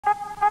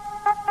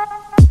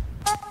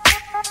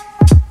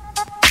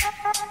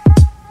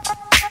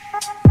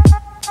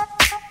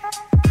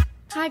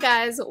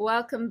guys,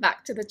 welcome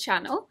back to the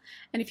channel.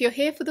 And if you're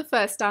here for the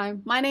first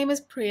time, my name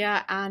is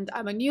Priya and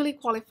I'm a newly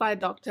qualified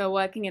doctor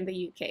working in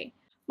the UK.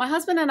 My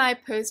husband and I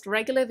post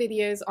regular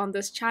videos on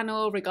this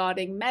channel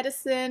regarding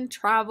medicine,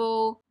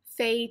 travel,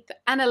 faith,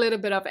 and a little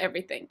bit of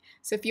everything.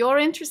 So if you're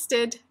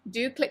interested,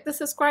 do click the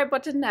subscribe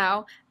button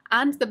now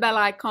and the bell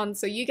icon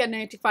so you get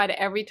notified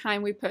every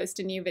time we post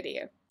a new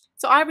video.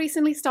 So I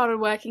recently started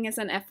working as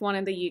an F1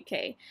 in the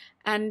UK,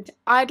 and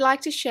I'd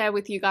like to share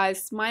with you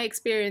guys my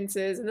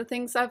experiences and the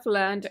things I've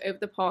learned over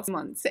the past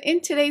months. So in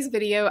today's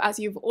video, as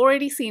you've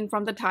already seen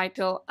from the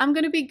title, I'm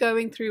going to be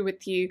going through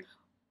with you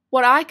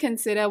what I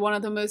consider one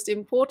of the most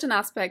important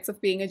aspects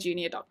of being a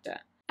junior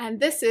doctor,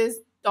 and this is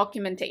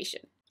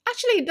documentation.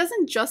 Actually, it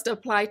doesn't just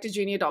apply to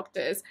junior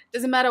doctors.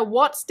 Doesn't matter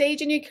what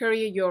stage in your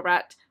career you're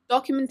at,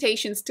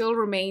 documentation still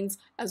remains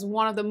as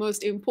one of the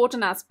most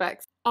important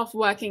aspects of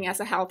working as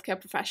a healthcare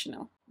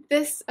professional.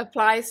 This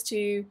applies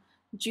to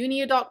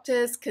junior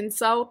doctors,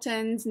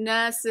 consultants,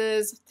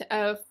 nurses,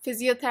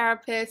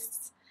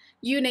 physiotherapists,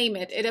 you name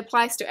it, it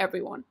applies to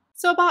everyone.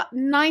 So about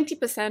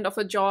 90% of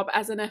a job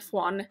as an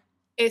F1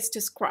 is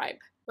to scribe,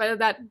 whether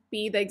that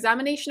be the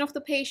examination of the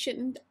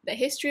patient, the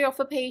history of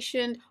a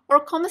patient, or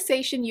a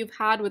conversation you've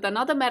had with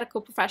another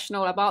medical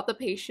professional about the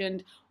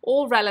patient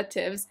or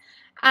relatives.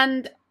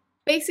 And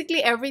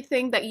basically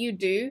everything that you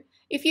do,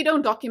 if you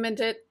don't document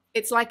it,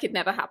 it's like it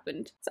never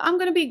happened. So I'm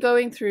going to be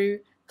going through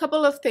a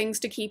couple of things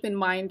to keep in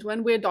mind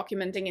when we're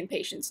documenting in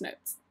patients'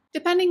 notes.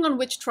 Depending on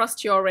which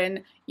trust you're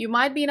in, you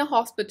might be in a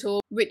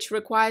hospital which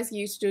requires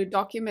you to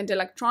document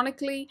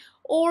electronically,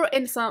 or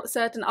in some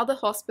certain other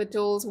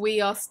hospitals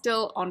we are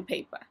still on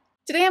paper.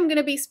 Today I'm going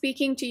to be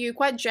speaking to you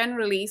quite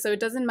generally, so it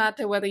doesn't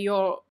matter whether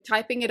you're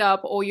typing it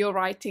up or you're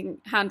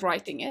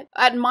handwriting it.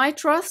 At my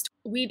trust,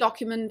 we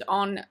document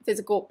on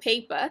physical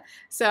paper,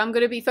 so I'm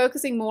going to be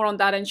focusing more on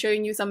that and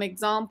showing you some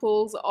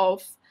examples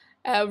of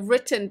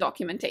written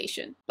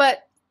documentation.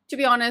 But to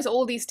be honest,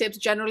 all these tips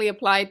generally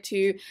apply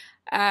to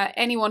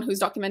anyone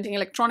who's documenting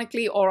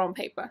electronically or on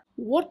paper.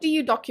 What do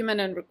you document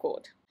and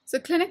record? So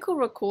clinical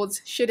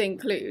records should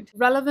include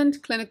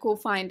relevant clinical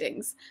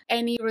findings,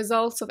 any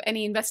results of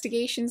any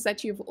investigations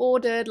that you've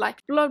ordered,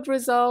 like blood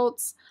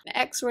results, an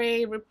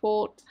X-ray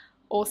report,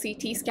 or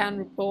CT scan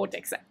report,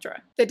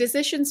 etc. The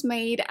decisions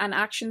made and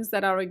actions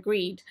that are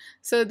agreed.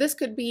 So this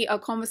could be a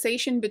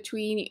conversation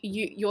between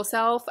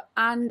yourself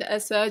and a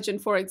surgeon,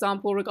 for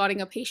example,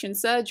 regarding a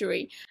patient's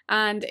surgery.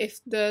 And if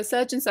the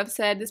surgeons have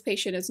said this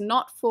patient is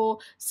not for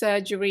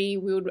surgery,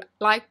 we would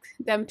like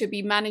them to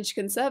be managed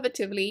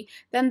conservatively,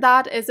 then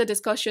that is a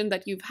discussion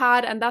that you've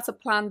had and that's a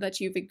plan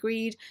that you've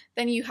agreed.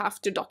 Then you have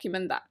to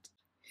document that.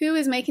 Who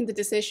is making the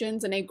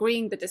decisions and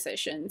agreeing the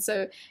decision?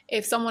 So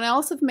if someone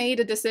else have made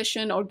a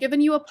decision or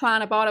given you a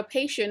plan about a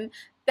patient,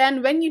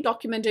 then when you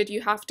document it,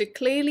 you have to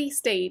clearly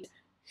state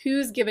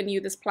who's given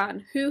you this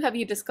plan, who have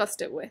you discussed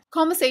it with,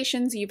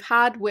 conversations you've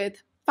had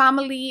with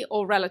family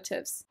or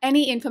relatives,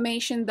 any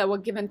information that were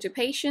given to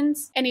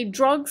patients, any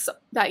drugs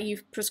that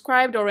you've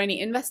prescribed or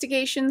any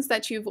investigations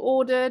that you've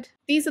ordered.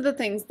 These are the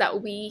things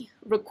that we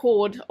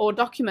record or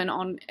document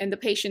on in the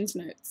patient's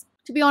notes.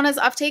 To be honest,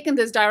 I've taken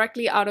this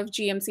directly out of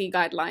GMC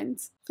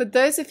guidelines. For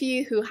those of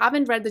you who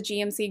haven't read the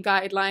GMC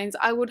guidelines,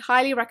 I would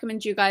highly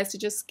recommend you guys to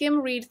just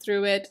skim read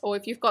through it, or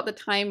if you've got the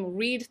time,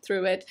 read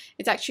through it.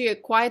 It's actually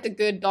quite a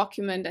good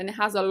document and it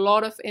has a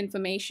lot of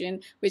information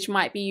which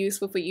might be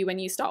useful for you when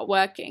you start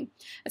working.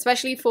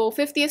 Especially for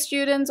fifth year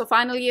students or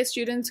final year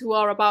students who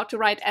are about to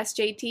write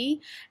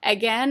SJT.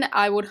 Again,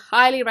 I would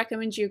highly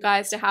recommend you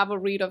guys to have a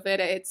read of it.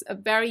 It's a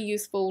very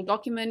useful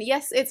document.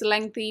 Yes, it's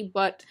lengthy,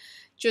 but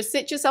just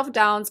sit yourself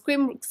down,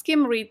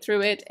 skim read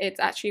through it. It's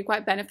actually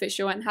quite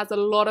beneficial and has a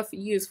lot of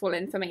useful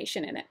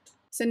information in it.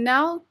 So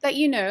now that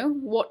you know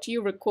what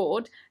you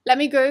record, let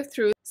me go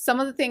through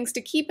some of the things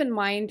to keep in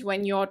mind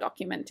when you're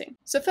documenting.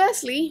 So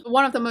firstly,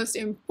 one of the most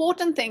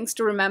important things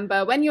to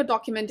remember when you're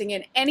documenting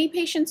in any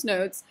patient's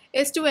notes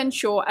is to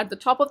ensure at the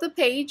top of the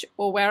page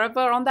or wherever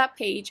on that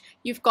page,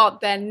 you've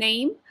got their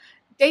name,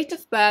 date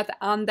of birth,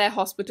 and their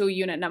hospital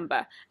unit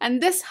number.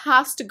 And this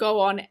has to go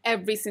on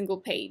every single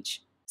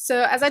page.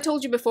 So as I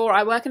told you before,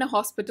 I work in a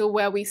hospital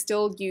where we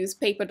still use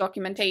paper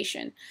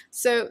documentation.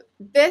 So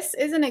this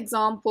is an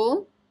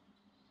example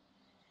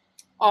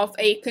of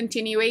a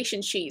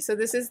continuation sheet. So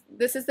this is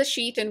the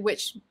sheet in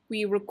which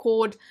we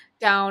record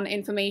down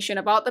information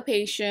about the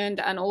patient,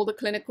 and all the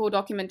clinical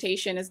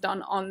documentation is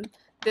done on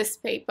this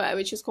paper,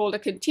 which is called a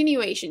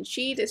continuation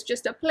sheet. It's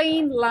just a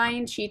plain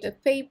lined sheet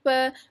of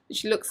paper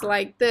which looks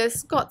like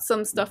this, got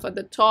some stuff at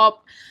the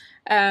top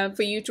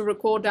for you to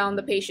record down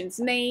the patient's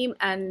name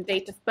and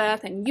date of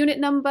birth and unit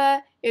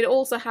number. It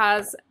also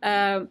has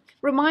a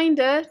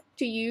reminder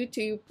to you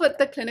to put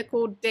the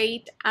clinical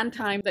date and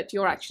time that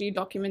you're actually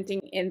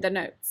documenting in the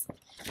notes.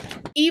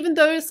 Even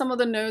though some of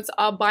the notes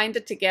are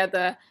binded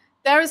together,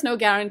 there is no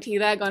guarantee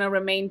they're going to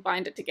remain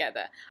binded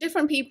together.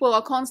 Different people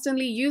are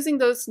constantly using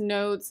those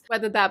notes,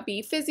 whether that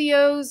be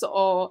physios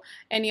or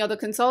any other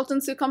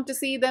consultants who come to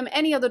see them,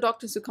 any other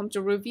doctors who come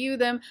to review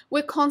them.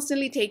 We're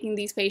constantly taking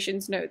these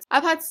patients' notes.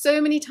 I've had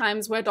so many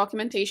times where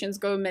documentations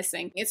go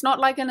missing. It's not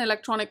like an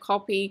electronic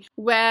copy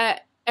where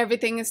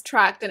everything is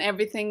tracked and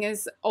everything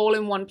is all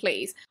in one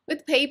place.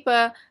 With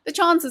paper, the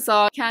chances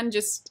are it can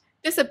just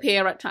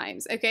disappear at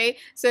times, okay?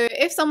 So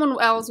if someone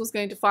else was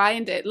going to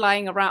find it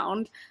lying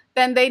around,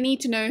 then they need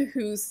to know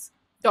whose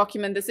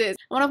document this is.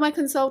 One of my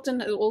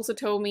consultants also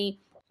told me,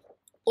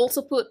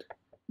 also put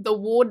the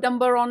ward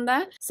number on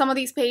there. Some of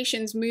these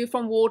patients move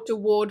from ward to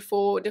ward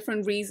for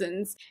different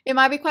reasons. It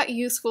might be quite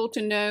useful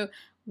to know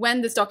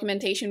when this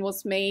documentation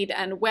was made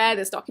and where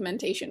this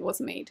documentation was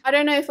made. I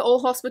don't know if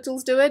all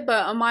hospitals do it,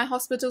 but on my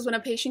hospitals, when a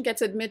patient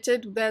gets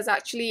admitted, there's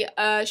actually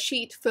a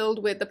sheet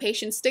filled with the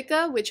patient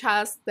sticker, which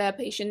has their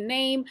patient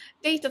name,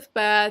 date of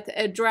birth,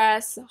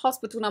 address,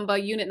 hospital number,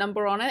 unit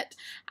number on it.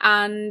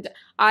 And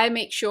I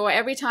make sure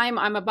every time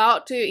I'm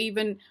about to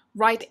even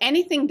write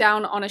anything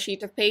down on a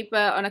sheet of paper,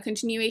 on a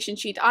continuation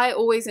sheet, I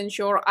always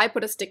ensure I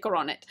put a sticker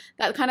on it.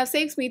 That kind of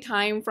saves me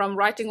time from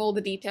writing all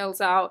the details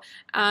out,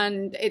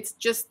 and it's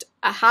just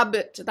a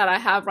habit that I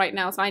have right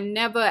now, so I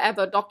never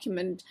ever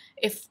document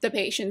if the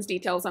patient's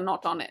details are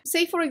not on it.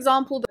 Say for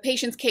example, the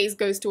patient's case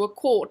goes to a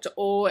court,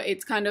 or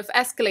it's kind of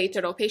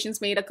escalated, or patients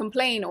made a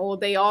complaint, or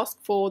they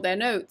ask for their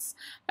notes,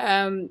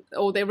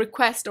 or they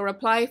request or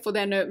apply for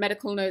their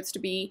medical notes to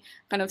be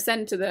kind of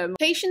sent to them.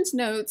 Patients'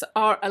 notes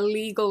are a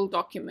legal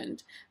document.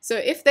 So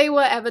if they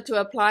were ever to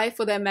apply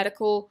for their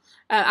medical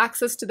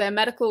access to their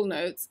medical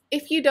notes,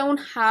 if you don't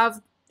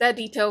have their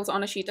details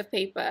on a sheet of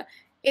paper,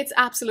 it's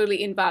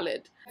absolutely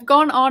invalid. I've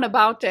gone on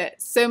about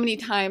it so many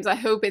times. I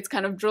hope it's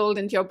kind of drilled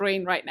into your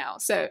brain right now.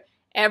 So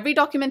every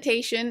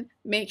documentation,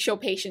 make sure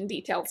patient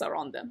details are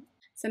on them.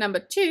 So number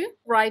 2,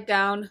 write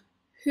down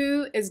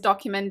who is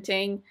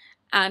documenting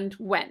and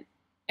when.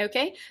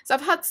 Okay, so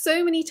I've had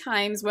so many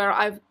times where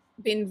I've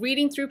been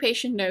reading through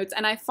patient notes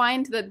and I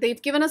find that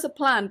they've given us a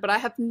plan, but I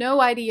have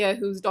no idea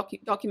who's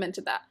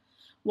documented that.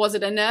 Was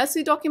it a nurse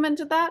who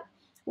documented that?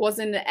 Was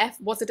it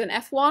an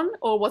F1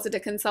 or was it a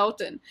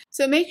consultant?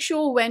 So make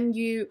sure when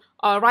you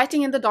are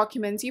writing in the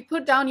documents, you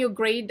put down your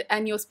grade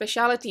and your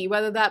specialty,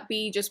 whether that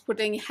be just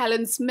putting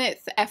Helen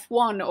Smith,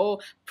 F1, or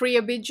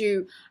Priya,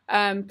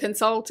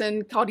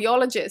 consultant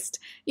cardiologist.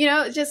 You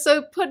know, just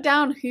so put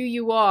down who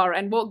you are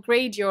and what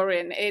grade you're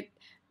in. It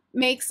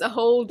makes a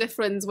whole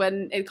difference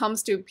when it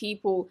comes to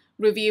people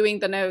reviewing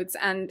the notes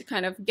and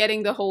kind of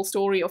getting the whole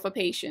story of a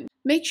patient.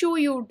 Make sure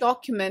you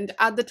document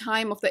at the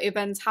time of the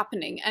events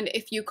happening, and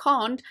if you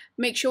can't,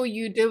 make sure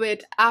you do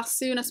it as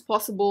soon as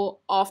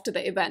possible after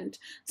the event.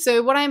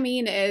 So what I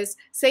mean is,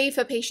 say if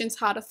a patient's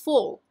had a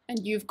fall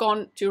and you've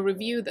gone to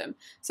review them,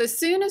 so as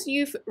soon as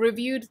you've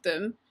reviewed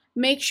them,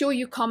 make sure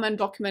you come and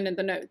document in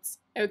the notes,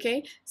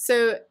 okay?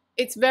 So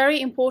it's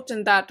very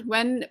important that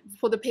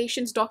for the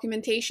patient's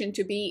documentation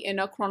to be in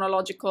a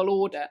chronological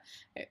order,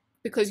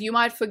 because you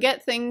might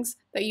forget things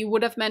that you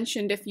would have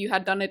mentioned if you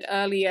had done it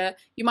earlier.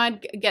 You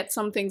might get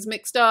some things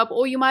mixed up,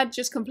 or you might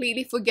just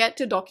completely forget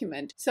to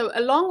document. So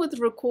along with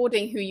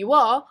recording who you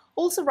are,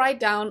 also write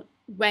down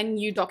when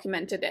you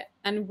documented it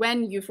and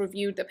when you've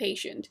reviewed the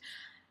patient.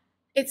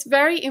 It's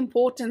very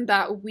important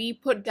that we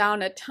put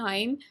down a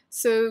time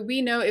so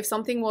we know if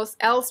something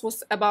else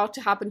was about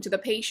to happen to the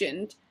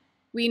patient,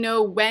 we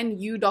know when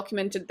you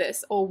documented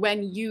this or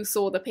when you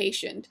saw the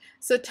patient.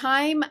 So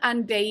time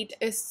and date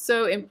is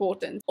so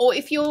important. Or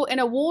if you're in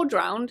a ward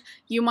round,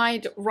 you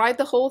might write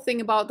the whole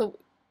thing about the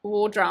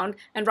ward round,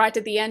 and right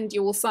at the end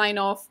you will sign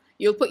off,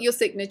 you'll put your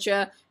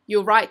signature,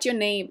 you'll write your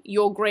name,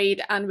 your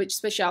grade, and which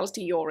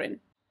specialty you're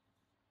in.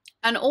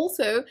 And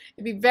also,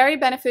 it'd be very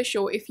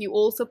beneficial if you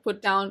also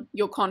put down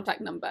your contact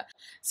number.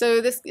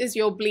 So this is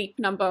your bleep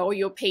number or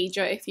your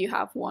pager if you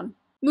have one.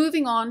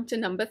 Moving on to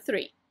number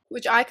 3.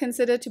 Which I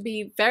consider to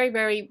be very,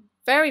 very,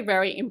 very,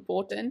 very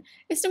important,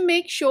 is to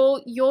make sure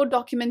your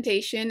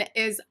documentation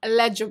is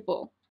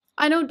legible.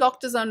 I know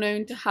doctors are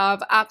known to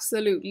have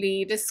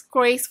absolutely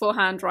disgraceful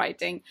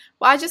handwriting,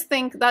 but I just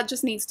think that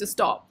just needs to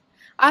stop.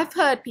 I've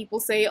heard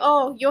people say,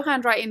 oh, your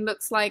handwriting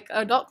looks like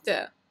a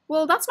doctor.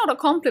 Well, that's not a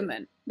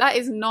compliment. That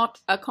is not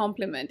a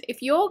compliment.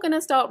 If you're going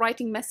to start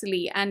writing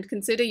messily and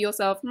consider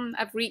yourself,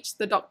 I've reached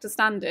the doctor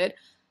standard,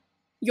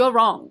 you're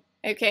wrong,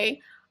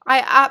 okay?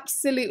 I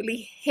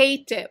absolutely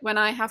hate it when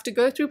I have to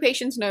go through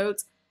patients'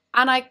 notes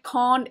and I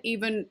can't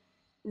even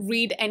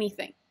read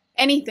anything,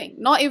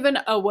 not even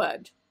a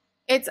word.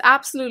 It's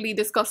absolutely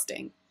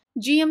disgusting.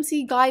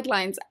 GMC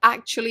guidelines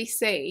actually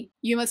say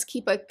you must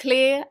keep a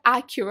clear,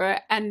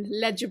 accurate, and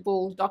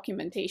legible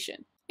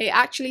documentation. It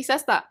actually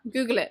says that.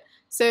 Google it.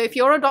 So if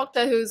you're a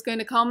doctor who's going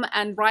to come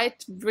and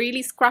write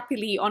really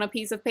scrappily on a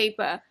piece of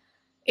paper,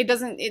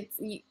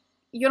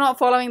 you're not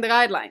following the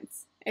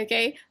guidelines.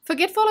 Okay,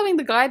 forget following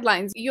the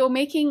guidelines. You're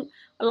making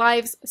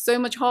lives so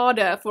much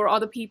harder for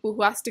other people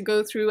who has to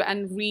go through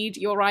and read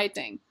your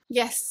writing.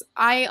 Yes,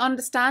 I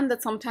understand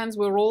that sometimes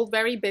we're all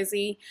very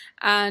busy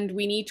and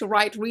we need to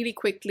write really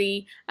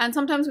quickly, and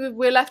sometimes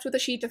we're left with a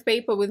sheet of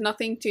paper with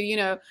nothing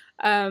to,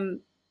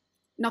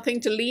 nothing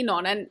to lean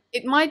on, and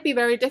it might be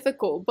very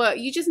difficult, but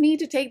you just need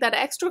to take that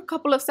extra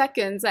couple of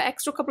seconds, that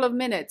extra couple of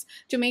minutes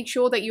to make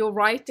sure that you're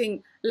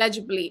writing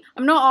legibly.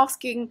 I'm not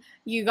asking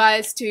you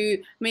guys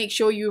to make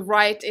sure you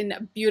write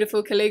in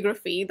beautiful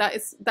calligraphy. That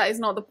is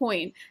not the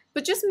point.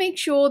 But just make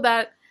sure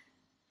that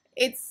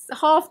it's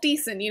half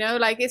decent,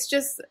 like it's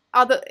just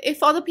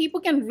if other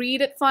people can read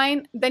it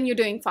fine, then you're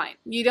doing fine.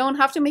 You don't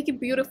have to make it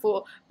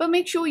beautiful, but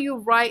make sure you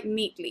write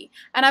neatly.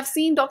 And I've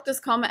seen doctors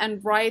come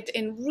and write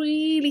in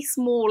really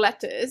small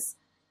letters.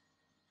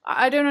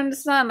 I don't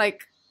understand,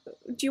 like,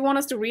 do you want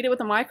us to read it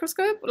with a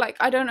microscope? Like,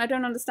 I don't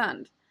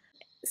understand.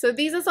 So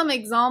these are some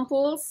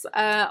examples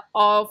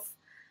of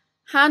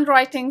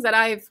handwritings that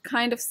I've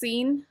kind of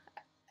seen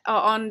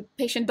on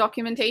patient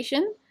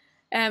documentation.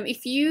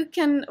 If you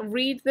can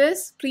read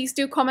this, please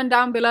do comment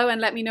down below and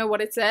let me know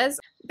what it says.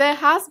 There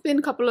has been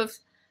a couple of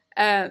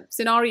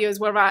scenarios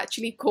where I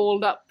actually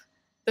called up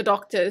the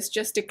doctors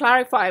just to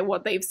clarify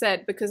what they've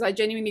said, because I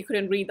genuinely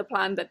couldn't read the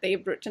plan that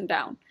they've written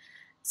down.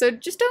 So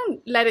just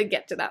don't let it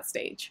get to that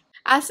stage.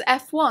 As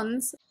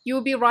F1s, you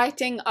will be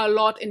writing a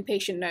lot in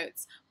patient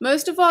notes.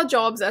 Most of our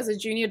jobs as a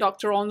junior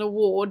doctor on the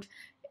ward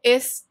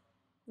is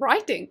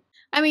writing.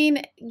 I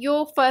mean,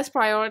 your first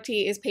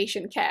priority is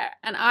patient care,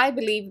 and I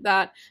believe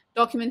that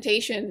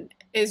documentation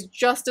is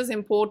just as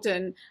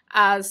important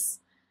as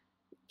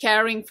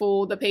caring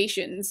for the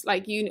patients.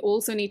 Like, you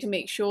also need to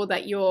make sure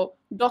that you're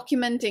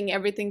documenting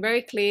everything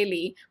very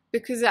clearly,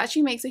 because it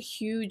actually makes a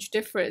huge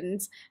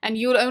difference, and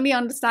you'll only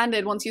understand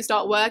it once you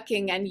start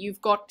working and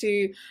you've got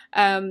to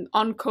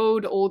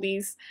uncode all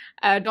these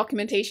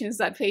documentations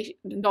that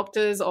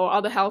doctors or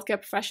other healthcare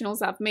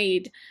professionals have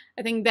made.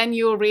 I think then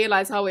you'll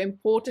realize how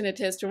important it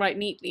is to write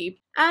neatly.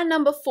 And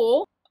number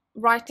 4,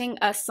 writing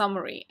a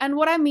summary. And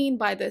what I mean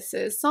by this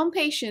is, some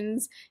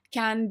patients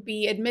can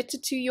be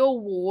admitted to your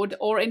ward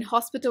or in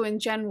hospital in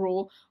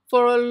general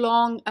for a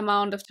long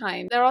amount of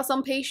time. There are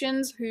some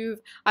patients who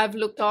I've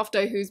looked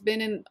after who's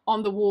been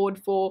on the ward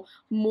for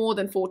more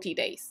than 40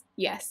 days.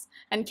 Yes.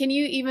 And can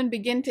you even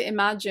begin to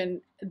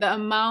imagine the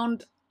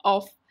amount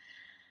of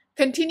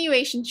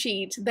continuation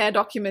sheet their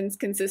documents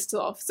consist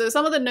of? So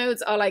some of the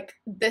notes are like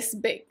this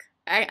big,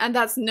 and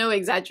that's no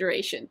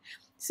exaggeration.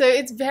 So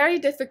it's very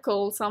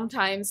difficult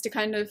sometimes to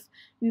kind of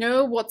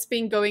know what's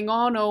been going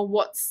on or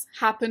what's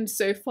happened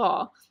so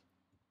far.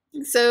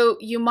 So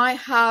you might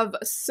have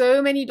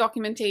so many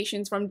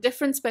documentations from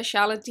different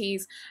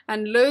specialities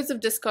and loads of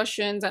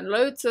discussions and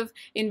loads of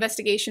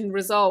investigation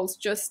results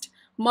just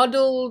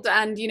muddled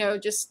and,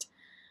 just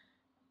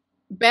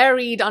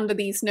buried under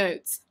these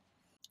notes.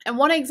 And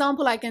one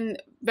example I can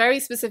very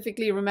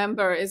specifically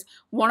remember is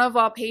one of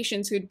our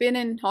patients who'd been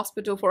in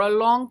hospital for a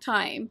long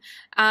time.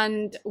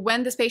 And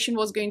when this patient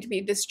was going to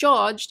be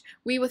discharged,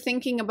 we were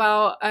thinking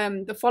about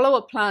the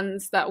follow-up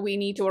plans that we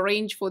need to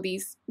arrange for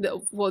this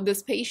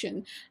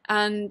patient.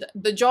 And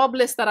the job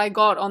list that I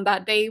got on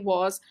that day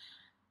was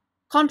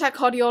contact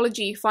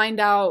cardiology, find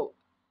out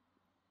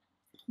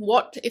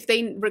what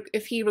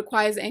if he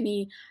requires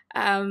any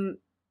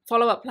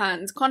follow-up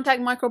plans.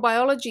 Contact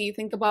microbiology,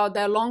 think about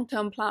their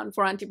long-term plan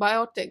for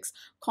antibiotics.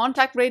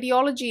 Contact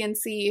radiology and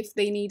see if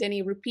they need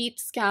any repeat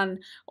scan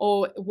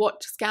or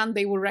what scan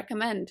they will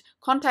recommend.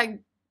 Contact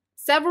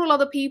several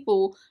other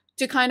people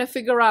to kind of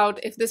figure out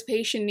if this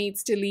patient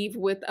needs to leave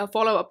with a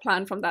follow-up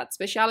plan from that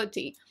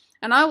specialty.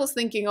 And I was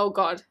thinking, oh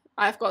God,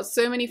 I've got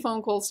so many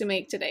phone calls to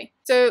make today.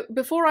 So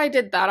before I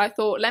did that, I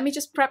thought, let me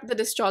just prep the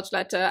discharge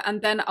letter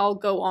and then I'll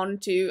go on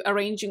to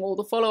arranging all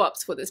the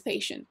follow-ups for this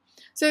patient.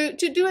 So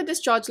to do a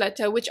discharge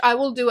letter, which I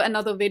will do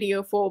another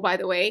video for, by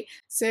the way.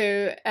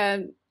 So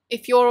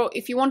if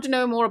you want to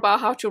know more about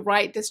how to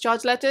write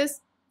discharge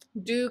letters,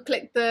 do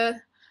click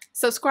the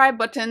subscribe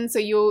button so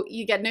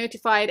you get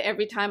notified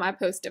every time I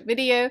post a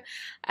video.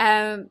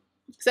 So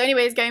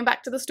anyways, going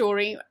back to the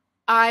story,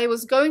 I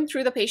was going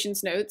through the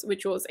patient's notes,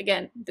 which was,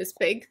 again, this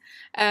big,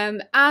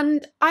 and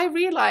I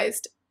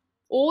realized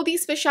all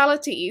these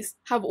specialities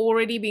have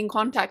already been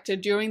contacted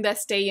during their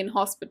stay in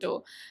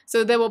hospital.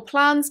 So there were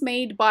plans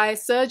made by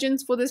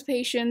surgeons for these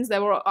patients,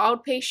 there were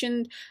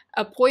outpatient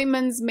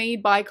appointments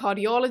made by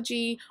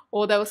cardiology,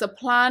 or there was a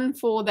plan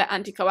for the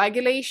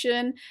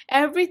anticoagulation.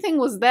 Everything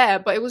was there,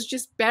 but it was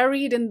just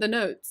buried in the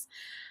notes.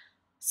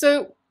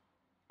 So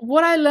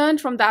what I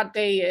learned from that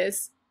day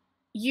is,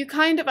 you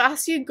kind of,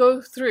 as you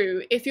go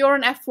through, if you're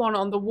an F1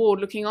 on the ward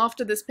looking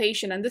after this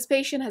patient and this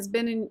patient has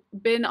been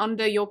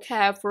under your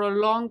care for a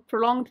long,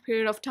 prolonged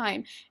period of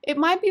time, it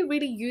might be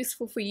really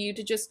useful for you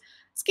to just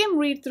skim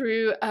read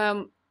through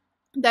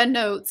their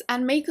notes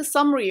and make a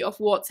summary of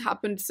what's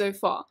happened so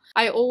far.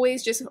 I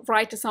always just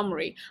write a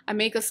summary. I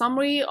make a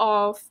summary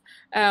of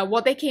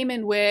what they came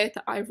in with.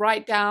 I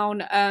write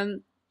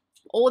down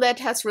all their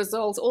test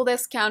results, all their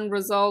scan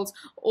results,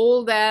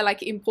 all their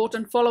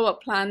important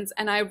follow-up plans,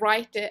 and I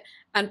write it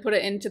and put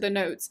it into the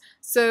notes.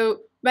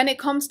 So when it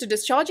comes to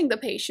discharging the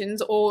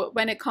patients, or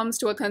when it comes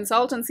to a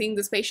consultant seeing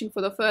this patient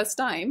for the first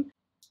time,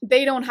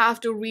 they don't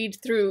have to read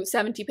through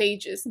 70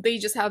 pages. They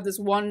just have this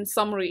one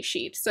summary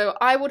sheet. So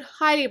I would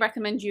highly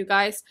recommend you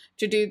guys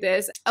to do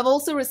this. I've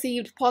also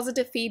received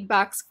positive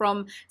feedbacks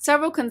from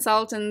several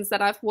consultants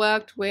that I've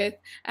worked with,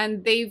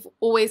 and they've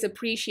always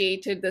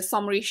appreciated the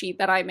summary sheet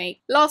that I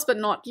make. Last but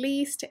not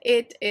least,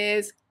 it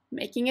is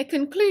making a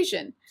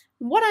conclusion.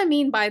 What I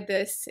mean by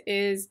this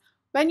is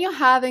when you're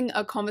having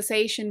a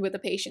conversation with a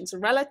patient's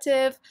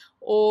relative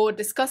or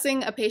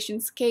discussing a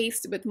patient's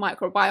case with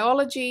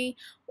microbiology,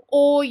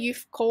 or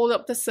you've called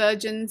up the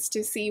surgeons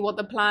to see what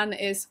the plan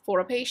is for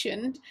a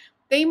patient,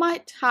 they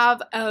might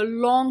have a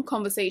long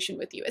conversation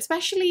with you,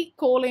 especially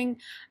calling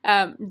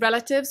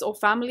relatives or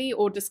family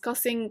or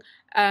discussing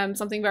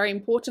something very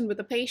important with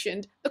a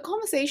patient. The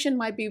conversation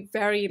might be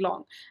very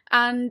long,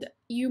 and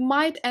you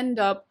might end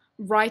up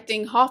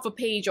writing half a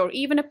page or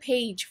even a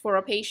page for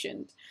a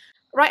patient.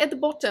 Right at the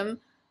bottom,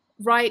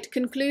 write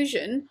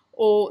conclusion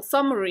or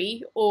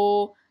summary,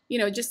 or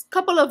just a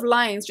couple of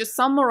lines just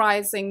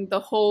summarizing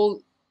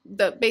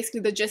basically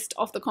the gist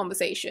of the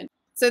conversation.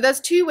 So there's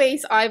two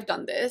ways I've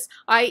done this.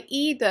 I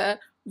either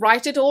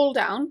write it all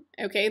down,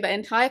 okay, the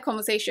entire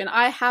conversation.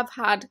 I have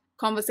had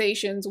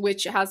conversations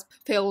which has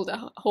filled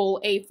a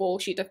whole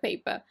A4 sheet of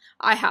paper.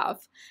 I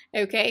have,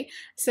 okay.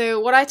 So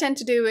what I tend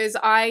to do is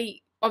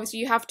obviously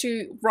you have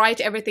to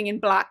write everything in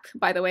black,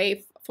 by the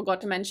way,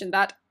 forgot to mention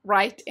that,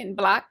 write in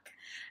black,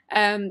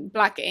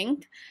 black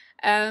ink.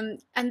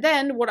 And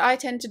then what I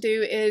tend to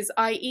do is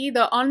I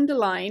either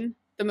underline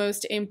the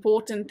most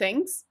important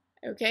things,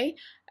 okay,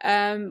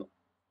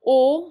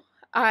 or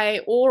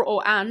I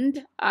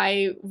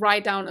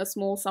write down a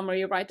small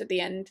summary right at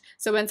the end.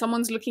 So when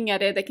someone's looking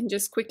at it, they can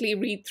just quickly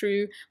read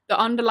through the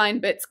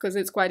underlined bits because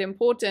it's quite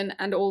important.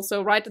 And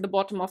also right at the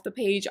bottom of the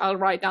page, I'll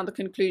write down the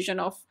conclusion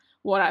of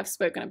what I've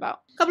spoken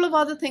about. A couple of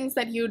other things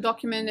that you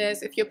document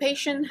is if your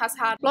patient has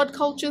had blood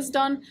cultures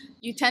done,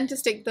 you tend to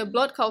stick the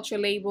blood culture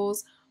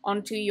labels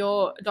onto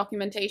your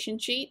documentation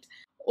sheet.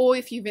 Or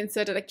if you've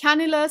inserted a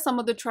cannula, some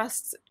of the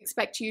trusts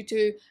expect you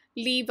to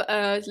leave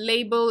a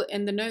label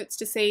in the notes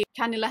to say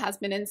cannula has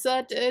been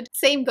inserted.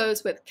 Same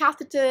goes with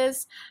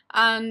catheters,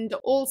 and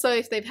also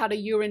if they've had a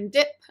urine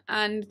dip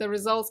and the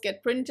results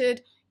get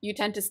printed, you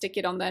tend to stick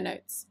it on their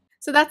notes.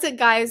 So that's it,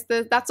 guys.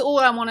 That's all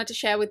I wanted to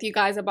share with you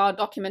guys about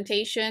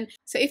documentation.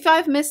 So if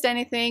I've missed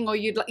anything or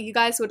you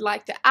guys would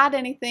like to add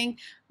anything,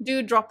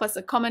 do drop us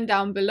a comment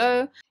down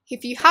below.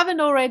 If you haven't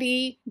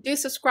already, do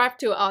subscribe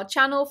to our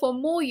channel for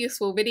more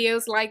useful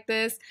videos like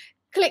this.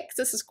 Click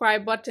the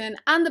subscribe button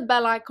and the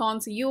bell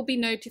icon so you'll be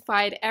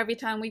notified every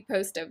time we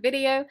post a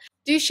video.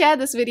 Do share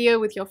this video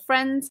with your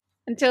friends.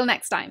 Until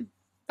next time,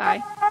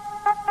 bye.